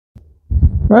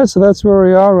Right, so that's where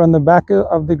we are on the back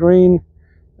of the green.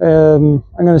 I'm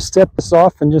going to step this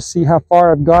off and just see how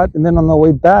far I've got, and then on the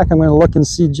way back I'm going to look and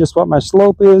see just what my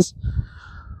slope is.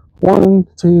 1,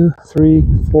 2, 3,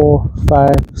 4,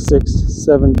 5, 6,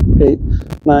 7, 8,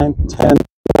 9, 10, 11,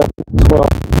 12,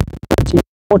 13,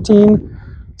 14.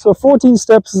 So 14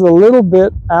 steps is a little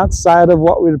bit outside of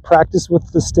what we'd practice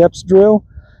with the steps drill.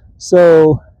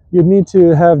 So you'd need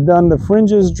to have done the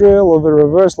fringes drill or the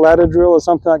reverse ladder drill or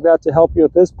something like that to help you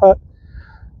with this putt.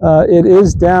 It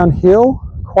is downhill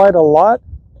quite a lot.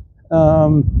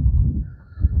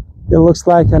 It looks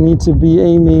like I need to be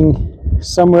aiming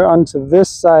somewhere onto this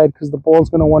side because the ball's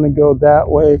going to want to go that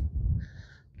way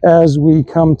as we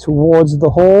come towards the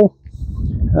hole.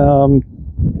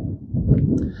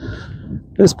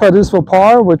 This putt is for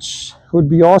par, which would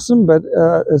be awesome, but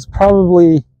it's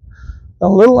probably a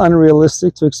little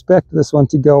unrealistic to expect this one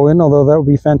to go in, although that would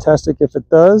be fantastic if it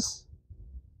does.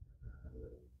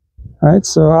 All right,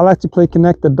 so I like to play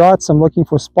connect the dots. I'm looking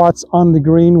for spots on the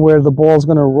green where the ball's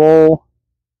going to roll.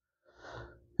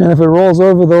 And if it rolls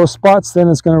over those spots, then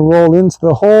it's going to roll into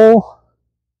the hole.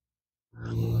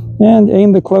 And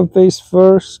aim the club face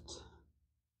first.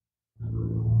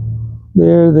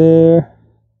 There.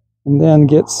 And then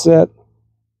get set.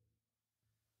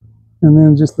 And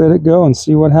then just let it go and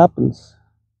see what happens.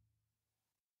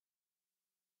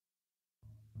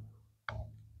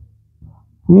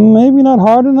 Maybe not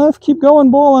hard enough. Keep going,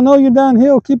 ball. I know you're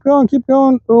downhill. Keep going, keep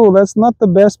going. Oh, that's not the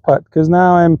best putt because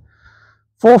now I'm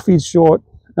 4 feet short.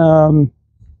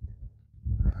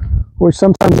 Which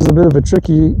sometimes is a bit of a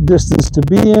tricky distance to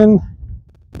be in.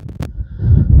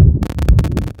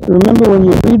 Remember, when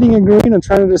you're reading a green and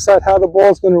trying to decide how the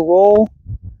ball's going to roll,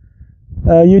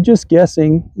 you're just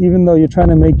guessing, even though you're trying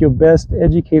to make your best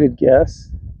educated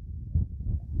guess.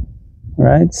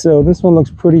 Right, so this one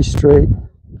looks pretty straight.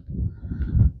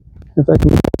 If I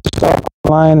can stop the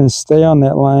line and stay on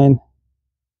that line,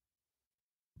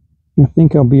 I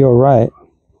think I'll be all right.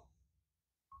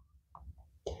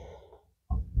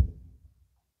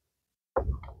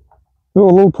 Oh,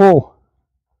 a little pull.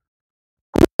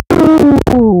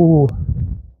 Ooh.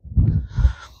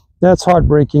 That's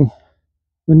heartbreaking.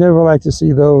 We never like to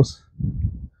see those.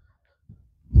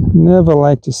 Never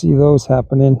like to see those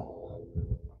happening.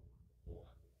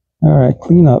 All right,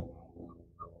 clean up.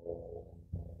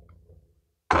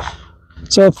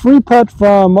 So 3 putt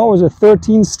from, what was it,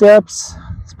 13 steps.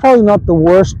 It's probably not the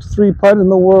worst 3 putt in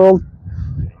the world.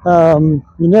 You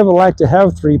never like to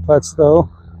have 3 putts though,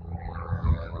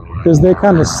 because they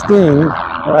kind of sting,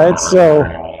 right? So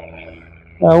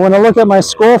when I look at my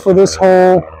score for this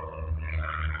hole,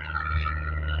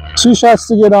 2 shots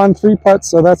to get on, 3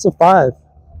 putts, so that's a 5.